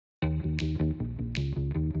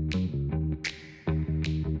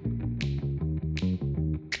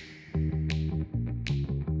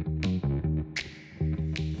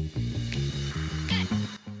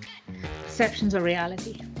perceptions are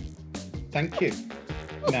reality. Thank you.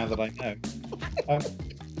 Now that I know.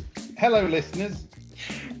 Hello, listeners.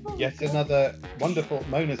 Yet another wonderful.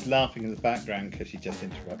 Mona's laughing in the background because she just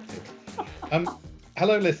interrupted.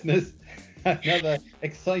 Hello, listeners. Another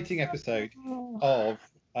exciting episode of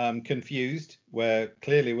Confused, where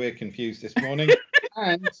clearly we're confused this morning.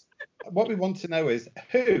 And what we want to know is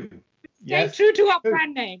who. Stay true to our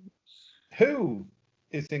brand name. Who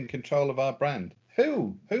is in control of our brand?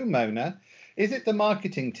 Who, Mona? Is it the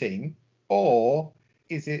marketing team or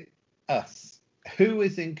is it us? Who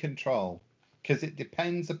is in control? Because it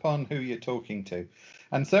depends upon who you're talking to.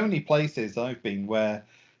 And so many places I've been where,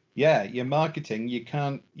 your marketing, you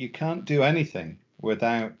can't do anything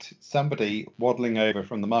without somebody waddling over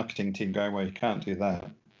from the marketing team going, well, you can't do that.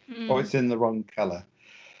 Or it's in the wrong colour.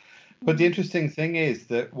 But the interesting thing is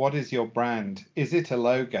that what is your brand? Is it a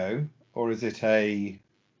logo or is it a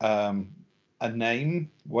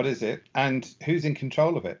name? What is it? And who's in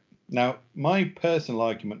control of it? Now, my personal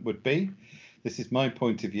argument would be, this is my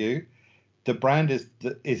point of view, the brand it's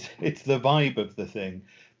the vibe of the thing.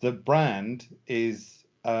 The brand is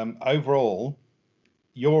overall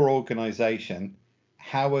your organization.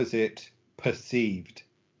 How is it perceived?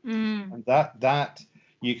 And that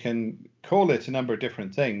you can call it a number of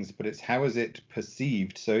different things, but it's how is it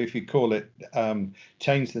perceived? So if you call it,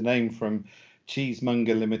 change the name from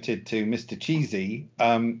Cheesemonger Limited to Mr. Cheesy,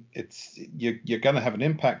 you're going to have an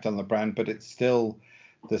impact on the brand, but it's still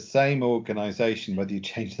the same organization, whether you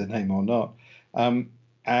change the name or not.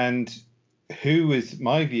 And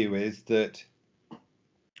my view is that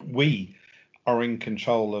we are in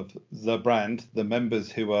control of the brand, the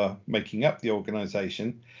members who are making up the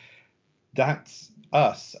organization. That's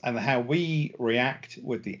us, and how we react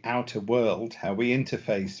with the outer world, how we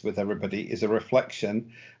interface with everybody is a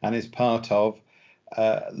reflection and is part of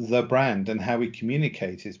the brand, and how we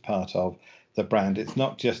communicate is part of the brand. It's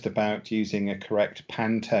not just about using a correct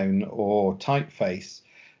Pantone or typeface.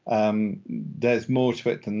 There's more to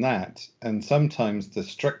it than that. And sometimes the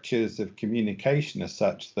structures of communication are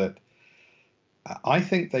such that I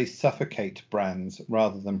think they suffocate brands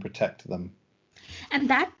rather than protect them. And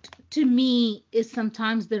that, to me, is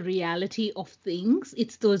sometimes the reality of things.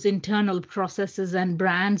 It's those internal processes and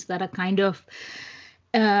brands that are kind of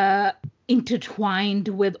intertwined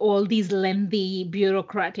with all these lengthy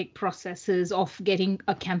bureaucratic processes of getting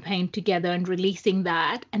a campaign together and releasing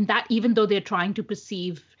that. And that, even though they're trying to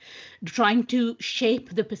shape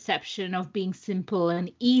the perception of being simple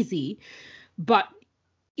and easy, but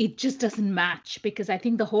it just doesn't match, because I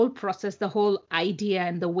think the whole process, the whole idea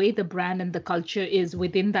and the way the brand and the culture is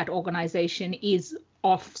within that organization is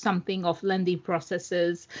of something of lengthy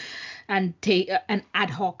processes and take an ad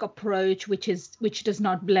hoc approach, which does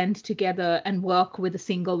not blend together and work with a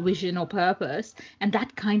single vision or purpose. And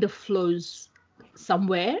that kind of flows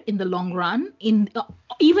somewhere in the long run,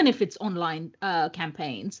 even if it's online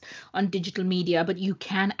campaigns on digital media, but you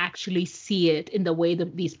can actually see it in the way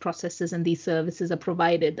that these processes and these services are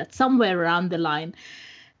provided, that somewhere around the line,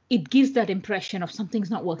 it gives that impression of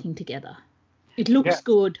something's not working together. It looks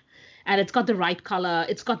good and it's got the right color,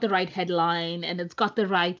 it's got the right headline, and it's got the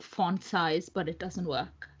right font size, but it doesn't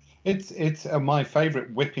work. It's my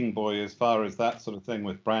favorite whipping boy as far as that sort of thing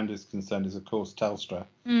with brand is concerned is, of course, Telstra,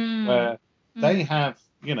 where they have,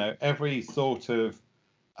 every sort of,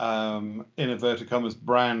 in inverted commas,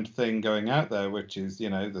 brand thing going out there, which is,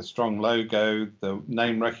 the strong logo, the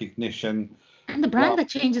name recognition. And the brand that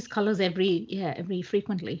changes colors every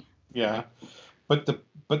frequently. Yeah. But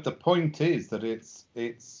the point is that its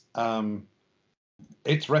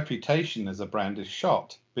reputation as a brand is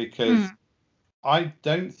shot, because I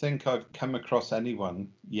don't think I've come across anyone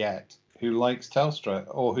yet who likes Telstra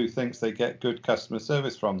or who thinks they get good customer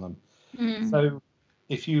service from them. So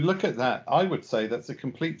if you look at that, I would say that's a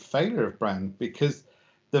complete failure of brand, because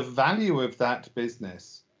the value of that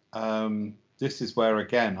business, this is where,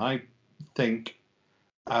 again, I think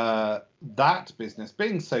that business,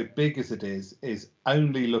 being so big as it is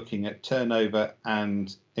only looking at turnover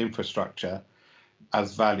and infrastructure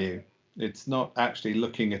as value. It's not actually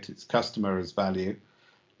looking at its customer as value.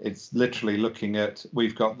 It's literally looking at,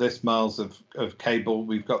 we've got this miles of cable,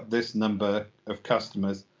 we've got this number of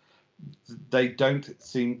customers. They don't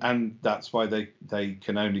seem, and that's why they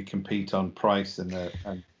can only compete on price and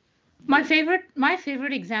My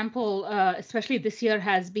favorite example, especially this year,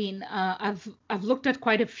 has been I've looked at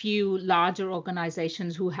quite a few larger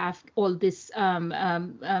organizations who have all this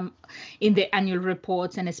in their annual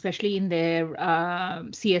reports, and especially in their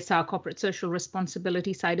CSR, corporate social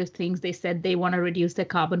responsibility side of things. They said they want to reduce their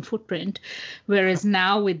carbon footprint, whereas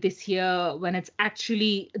now with this year, when it's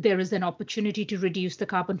actually there is an opportunity to reduce the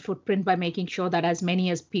carbon footprint by making sure that as many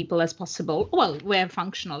as people as possible, well, where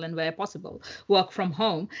functional and where possible, work from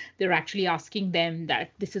home. They're actually asking them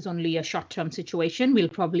that this is only a short-term situation. We'll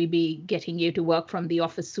probably be getting you to work from the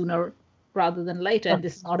office sooner rather than later, and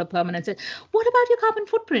this is not a permanent. What about your carbon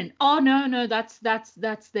footprint? Oh, no, that's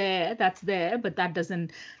there, but that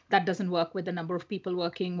doesn't work with the number of people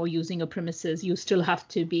working or using a premises. You still have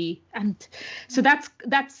to be, and so that's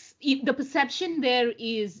the perception there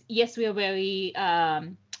is, yes, we are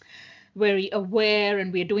very aware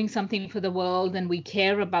and we're doing something for the world and we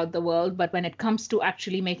care about the world. But when it comes to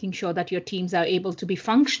actually making sure that your teams are able to be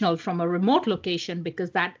functional from a remote location,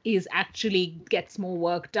 because that is actually gets more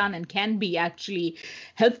work done and can be actually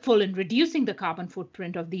helpful in reducing the carbon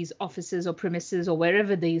footprint of these offices or premises or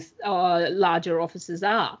wherever these larger offices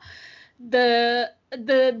are, the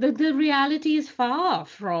reality is far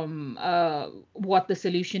from what the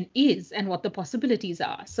solution is and what the possibilities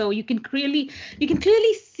are. So you can clearly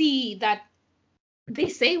see that they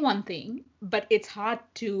say one thing, but it's hard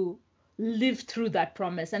to live through that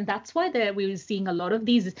promise. And that's why we're seeing a lot of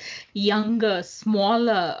these younger,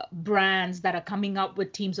 smaller brands that are coming up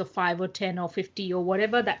with teams of 5 or 10 or 50 or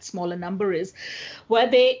whatever that smaller number is, where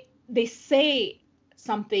they say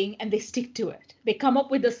something and they stick to it. They come up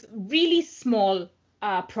with this really small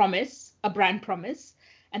promise, a brand promise,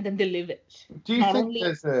 and then they live it. Do you think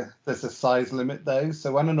there's a size limit though?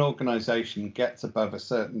 So when an organization gets above a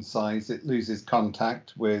certain size, it loses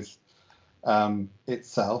contact with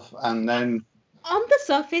itself, and then on the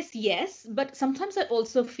surface, yes, but sometimes I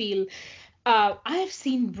also feel I've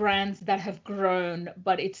seen brands that have grown,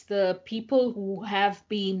 but it's the people who have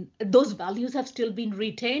been, those values have still been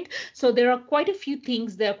retained. So there are quite a few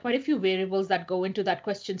things, there are quite a few variables that go into that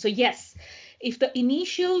question. So yes, if the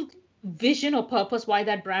initial vision or purpose why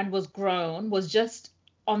that brand was grown was just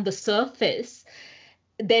on the surface,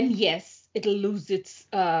 then yes, it'll lose its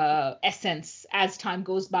essence as time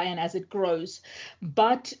goes by and as it grows.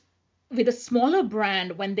 But with a smaller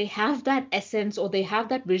brand, when they have that essence or they have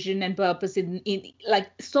that vision and purpose in like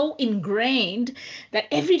so ingrained that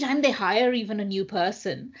every time they hire even a new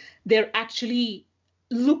person, they're actually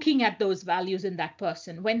looking at those values in that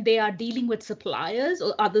person. When they are dealing with suppliers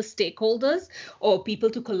or other stakeholders or people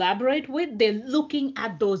to collaborate with, they're looking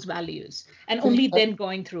at those values and only then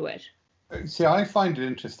going through it. See, I find it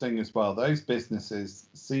interesting as well. Those businesses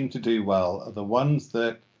seem to do well are the ones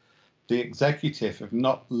that the executive have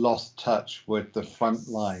not lost touch with the front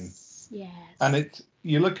line. Yes. And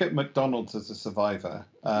you look at McDonald's as a survivor.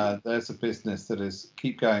 There's a business that is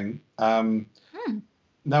keep going.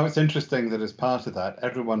 Now it's interesting that as part of that,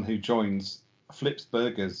 everyone who joins flips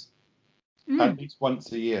burgers at least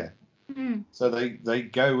once a year. So they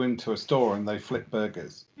go into a store and they flip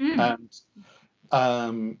burgers.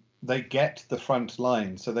 And they get the front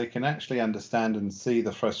line, so they can actually understand and see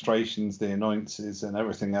the frustrations, the annoyances and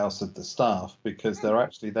everything else of the staff, because they're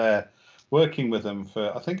actually there working with them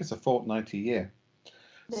for, I think it's a fortnight a year.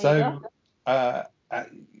 There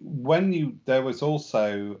was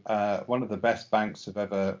also one of the best banks I've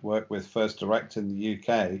ever worked with, First Direct in the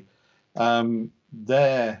UK,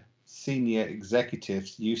 their senior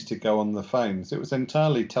executives used to go on the phones. It was an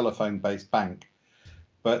entirely telephone-based bank,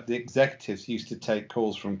 but the executives used to take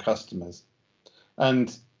calls from customers.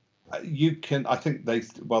 And I think they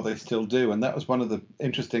still do. And that was one of the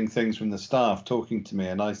interesting things from the staff talking to me.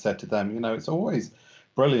 And I said to them, it's always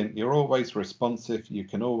brilliant. You're always responsive. You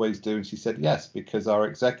can always do. And she said, yes, because our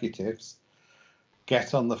executives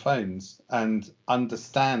get on the phones and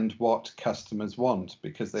understand what customers want,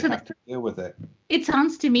 because they have to deal with it. It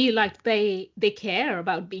sounds to me like they care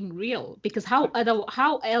about being real, because how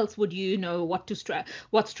else would you know what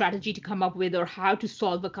strategy to come up with or how to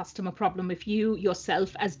solve a customer problem if you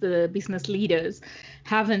yourself as the business leaders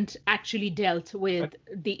haven't actually dealt with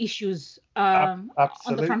the issues on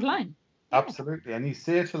the front line? Absolutely. And you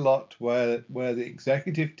see it a lot where the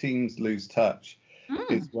executive teams lose touch.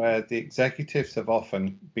 Is where the executives have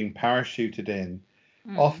often been parachuted in,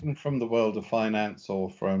 often from the world of finance or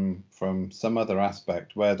from some other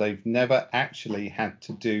aspect, where they've never actually had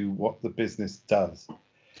to do what the business does.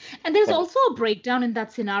 And there's also a breakdown in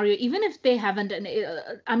that scenario, even if they haven't.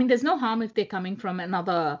 I mean, there's no harm if they're coming from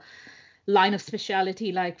another line of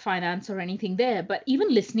speciality like finance or anything there, but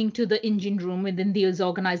even listening to the engine room within these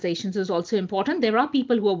organizations is also important. There are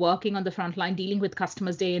people who are working on the front line dealing with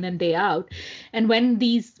customers day in and day out, and when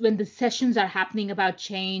the sessions are happening about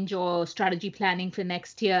change or strategy planning for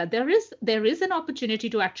next year, there is an opportunity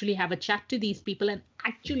to actually have a chat to these people and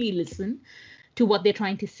actually listen to what they're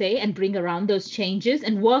trying to say and bring around those changes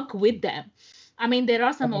and work with them. I mean, there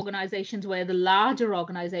are some organizations where the larger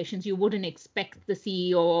organizations, you wouldn't expect the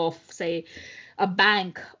CEO of, say, a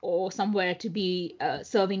bank or somewhere to be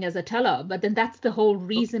serving as a teller. But then that's the whole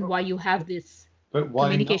reason why you have this But why not?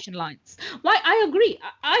 communication lines. Why I agree.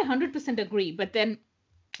 I 100% agree. But then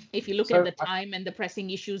if you look at the time and the pressing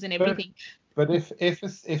issues and everything. But if the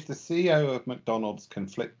CEO of McDonald's can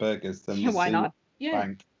flip burgers, then the why CEO not? of the Yeah.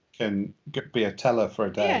 bank can be a teller for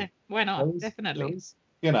a day. Yeah, why not? Definitely.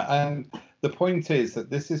 And the point is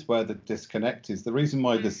that this is where the disconnect is. The reason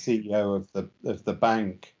why the CEO of the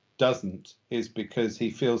bank doesn't is because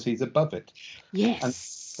he feels he's above it. Yes, and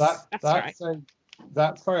that's right.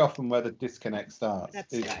 That's very often where the disconnect starts.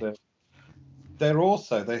 That's is right.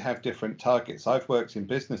 that they have different targets. I've worked in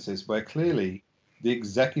businesses where clearly the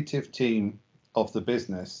executive team of the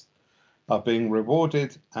business are being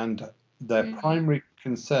rewarded, and their primary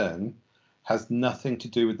concern has nothing to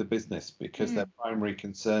do with the business, because their primary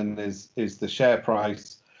concern is the share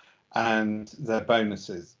price and their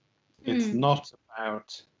bonuses. It's not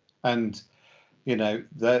about, and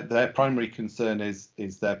their primary concern is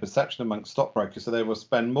their perception amongst stockbrokers. So they will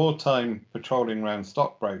spend more time patrolling around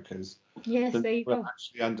stockbrokers than there you go.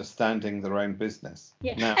 actually understanding their own business.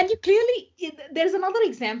 Yeah, now, and you clearly, there's another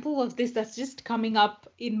example of this that's just coming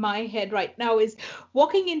up in my head right now, is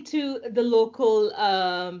walking into the local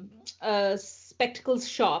spectacles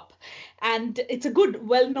shop, and it's a good,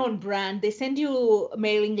 well-known brand. They send you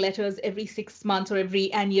mailing letters every 6 months or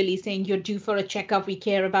every annually saying you're due for a checkup. We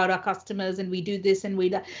care about our customers and we do this and we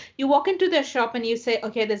that. You walk into their shop and you say,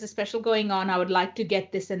 okay, there's a special going on. I would like to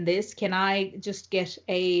get this and this. Can I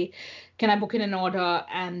book in an order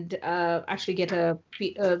and actually get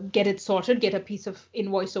it sorted, get a piece of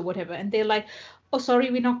invoice or whatever? And they're like, oh,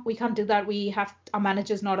 sorry, we can't do that. Our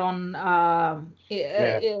manager's not on on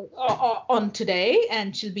today,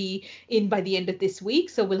 and she'll be in by the end of this week.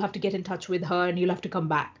 So we'll have to get in touch with her and you'll have to come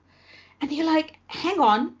back. And you're like, hang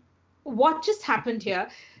on, what just happened here?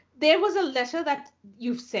 There was a letter that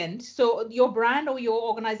you've sent. So your brand or your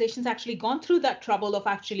organization's actually gone through that trouble of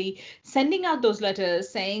actually sending out those letters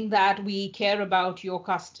saying that we care about your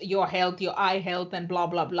health, your eye health, and blah,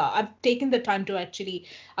 blah, blah. I've taken the time to actually,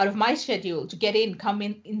 out of my schedule, to come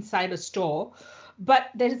inside a store.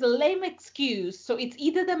 But there is a lame excuse. So it's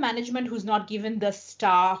either the management who's not given the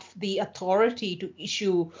staff the authority to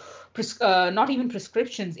issue not even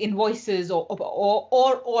prescriptions, invoices or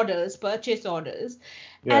orders, purchase orders.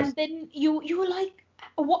 Yes. And then you were like,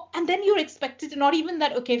 what? And then you're expected to, not even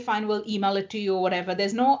that, okay, fine, we'll email it to you or whatever.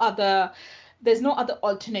 There's no other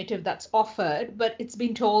alternative that's offered, but it's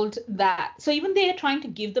been told that. So even they are trying to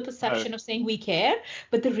give the perception of saying we care,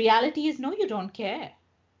 but the reality is, no, you don't care.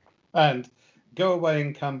 And go away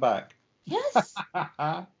and come back. Yes.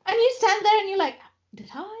 And you stand there and you're like,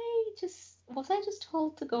 was I just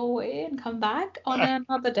told to go away and come back on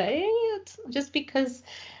another day? It's just because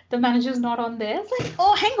the manager's not on there. It's like,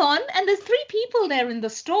 oh, hang on. And there's 3 people there in the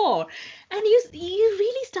store. And you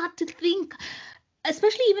really start to think,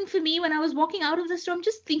 especially even for me, when I was walking out of the store, I'm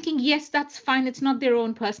just thinking, yes, that's fine. It's not their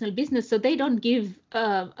own personal business. So they don't give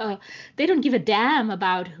a damn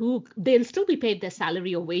about who. They'll still be paid their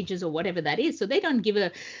salary or wages or whatever that is. So they don't give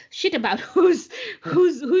a shit about who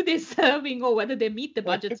they're serving or whether they meet the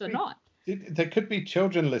budgets or not. There could be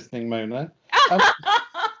children listening, Mona.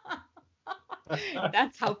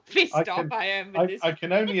 That's how pissed off I am with this. I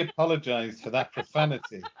can only apologize for that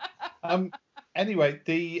profanity. Anyway,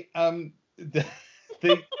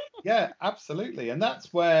 yeah, absolutely. And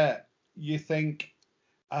that's where you think,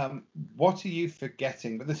 what are you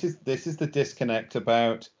forgetting? But this is the disconnect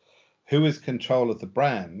about who is control of the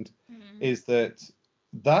brand, is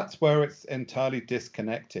that's where it's entirely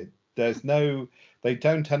disconnected. They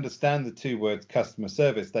don't understand the 2 words customer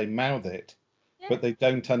service. They mouth it, but they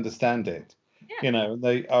don't understand it. Yeah.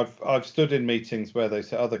 I've stood in meetings where they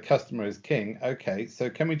say, oh, the customer is king. Okay, so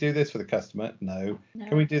can we do this for the customer? No.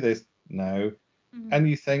 Can we do this? No. And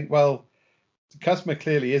you think, well, the customer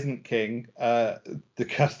clearly isn't king. The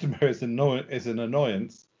customer is an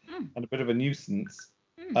annoyance and a bit of a nuisance.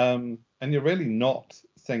 And you're really not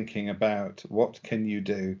thinking about what can you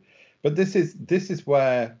do. But this is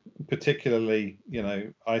where, particularly,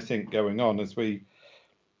 I think going on as we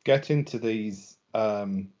get into this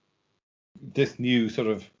new sort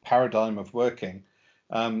of paradigm of working,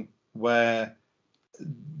 where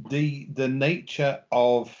the nature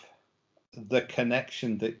of the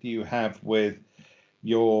connection that you have with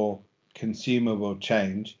your consumer will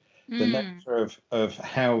change. The nature of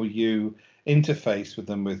how you interface with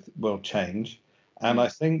them will change. And I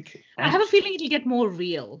think I have a feeling it'll get more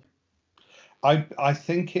real. I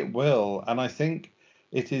think it will, and I think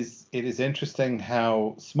it is interesting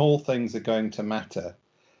how small things are going to matter.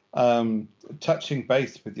 Touching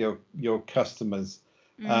base with your customers,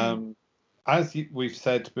 as we've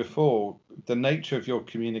said before, the nature of your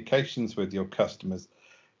communications with your customers,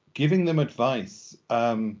 giving them advice,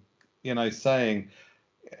 saying,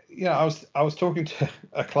 I was talking to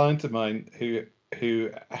a client of mine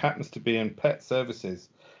who happens to be in pet services,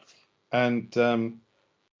 and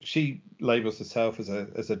she labels herself as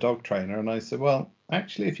a dog trainer, and I said, well,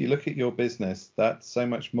 actually, if you look at your business, that's so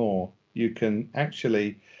much more. You can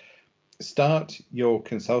actually start your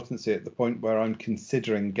consultancy at the point where I'm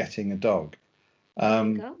considering getting a dog. There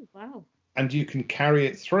you go. Wow. And you can carry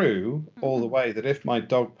it through all the way that if my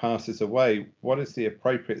dog passes away, what is the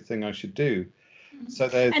appropriate thing I should do? So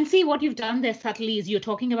and see, what you've done there subtly is you're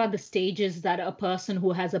talking about the stages that a person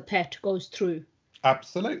who has a pet goes through.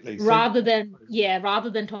 Absolutely. Rather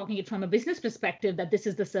than talking it from a business perspective that this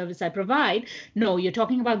is the service I provide. No, you're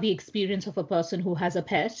talking about the experience of a person who has a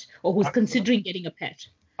pet or who's considering getting a pet.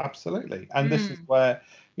 Absolutely. And this is where,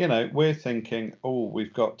 we're thinking, oh,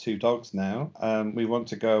 we've got 2 dogs now. We want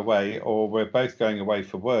to go away, or we're both going away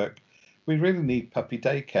for work. We really need puppy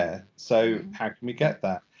daycare. So how can we get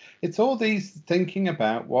that? It's all these thinking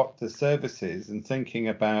about what the service is and thinking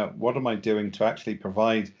about what am I doing to actually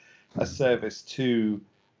provide a service to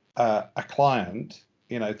a client.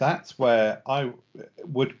 That's where I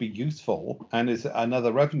would be useful and is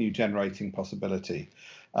another revenue generating possibility.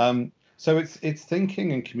 So it's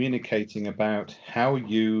thinking and communicating about how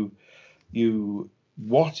it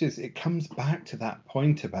comes back to that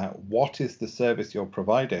point about what is the service you're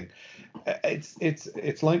providing.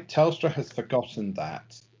 It's like Telstra has forgotten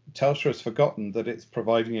that. Telstra has forgotten that it's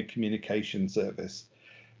providing a communication service.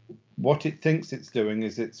 What it thinks it's doing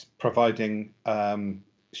is it's providing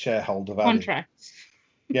shareholder value. Contracts.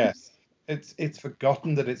 Yes. It's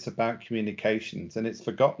forgotten that it's about communications, and it's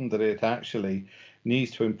forgotten that it actually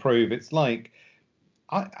needs to improve. It's like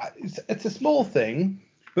it's a small thing,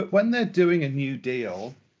 but when they're doing a new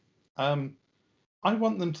deal, I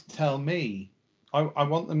want them to tell me. I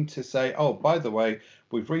want them to say, oh, by the way,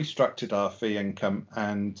 we've restructured our fee income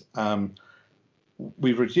and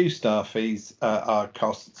we've reduced our fees, our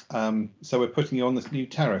costs. So we're putting you on this new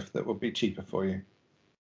tariff that will be cheaper for you.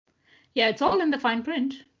 Yeah, it's all in the fine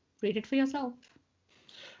print. Read it for yourself.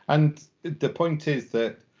 And the point is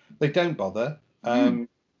that they don't bother.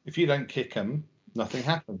 If you don't kick them, nothing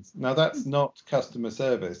happens. Now, that's not customer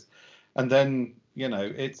service. And then,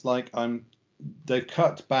 it's like they've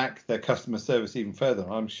cut back their customer service even further,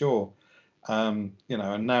 I'm sure. And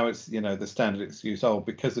now it's, the standard excuse,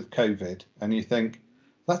 because of COVID. And you think,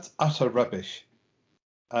 that's utter rubbish.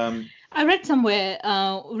 I read somewhere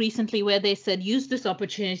recently where they said use this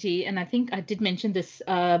opportunity, and I think I did mention this,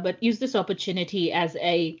 but use this opportunity as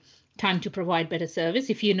a time to provide better service.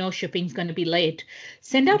 If you know shipping's going to be late,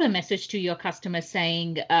 send out a message to your customer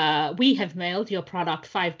saying, we have mailed your product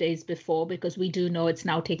 5 days before because we do know it's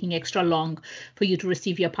now taking extra long for you to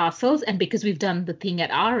receive your parcels. And because we've done the thing at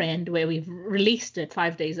our end where we've released it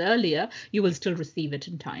 5 days earlier, you will still receive it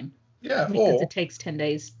in time. Yeah, because it takes 10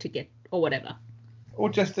 days to get, or whatever. Or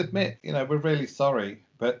just admit, we're really sorry,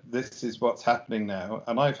 but this is what's happening now.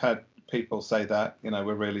 And I've had people say that,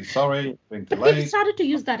 we're really sorry, it's been delayed. But they've started to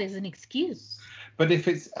use that as an excuse. But if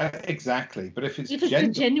it's exactly, but if it's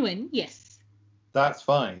genuine, yes, that's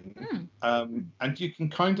fine. And you can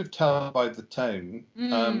kind of tell by the tone.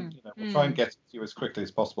 We'll try and get it to you as quickly as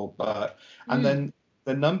possible. And then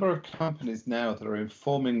the number of companies now that are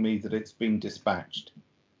informing me that it's been dispatched.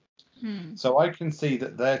 So I can see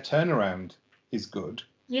that their turnaround is good.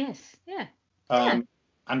 Yes, yeah. And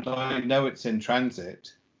I know it's in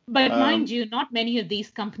transit. But mind you, not many of these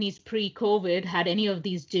companies pre-COVID had any of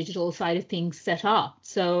these digital side of things set up.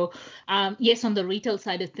 So yes, on the retail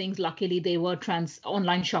side of things, luckily they were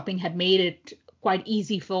online shopping had made it quite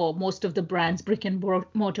easy for most of the brands, brick and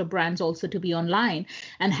mortar brands also to be online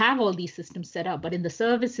and have all these systems set up. But in the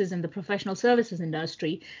services and the professional services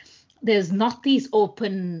industry, there's not these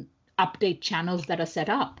open update channels that are set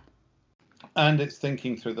up. And it's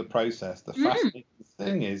thinking through the process. The fascinating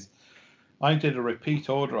thing is, I did a repeat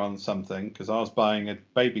order on something because I was buying a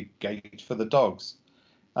baby gate for the dogs.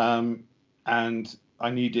 And I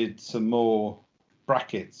needed some more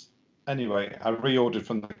brackets. Anyway, I reordered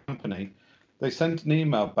from the company. They sent an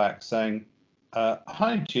email back saying,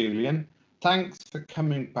 Hi, Julian. Thanks for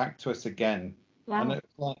coming back to us again. Wow. And it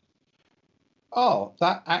was like, oh,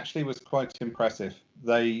 that actually was quite impressive.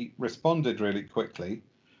 They responded really quickly,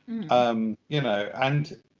 and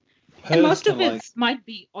And most of personalized. it might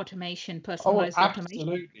be automation, Oh, personalized automation.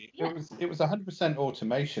 absolutely. Yeah. It was 100%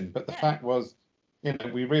 automation, but the Yeah. fact was,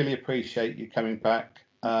 we really appreciate you coming back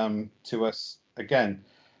to us again.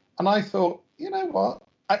 And I thought, you know what?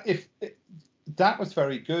 That was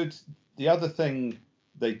very good. The other thing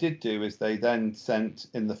they did do is they then sent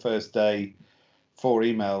in the first day 4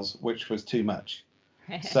 emails, which was too much.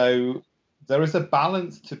 So there is a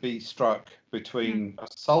balance to be struck between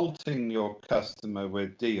assaulting your customer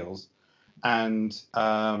with deals and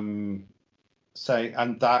and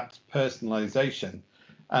that personalization.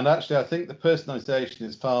 And actually, I think the personalization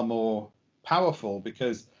is far more powerful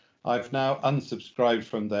because I've now unsubscribed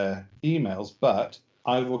from their emails, but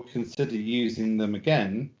I will consider using them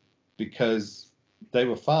again because they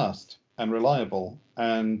were fast and reliable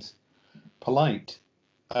and polite.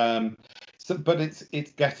 But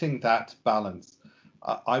it's getting that balance.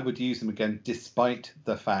 I would use them again, despite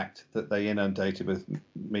the fact that they inundated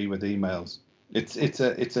me with emails. It's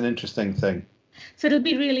an interesting thing. So it'll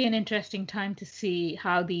be really an interesting time to see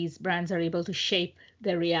how these brands are able to shape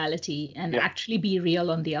their reality and Yeah, actually be real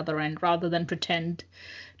on the other end rather than pretend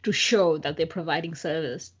to show that they're providing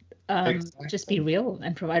service. Just be exactly. real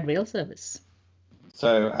and provide real service.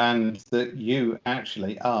 So, and that you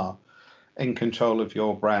actually are in control of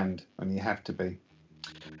your brand, and you have to be.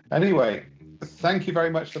 Anyway, thank you very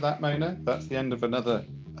much for that, Mona. That's the end of another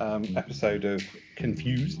episode of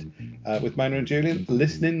Confused with Mona and Julian.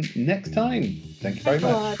 Listening next time. Thank you very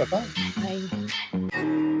Thanks a much. lot. Bye bye.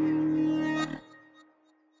 Bye.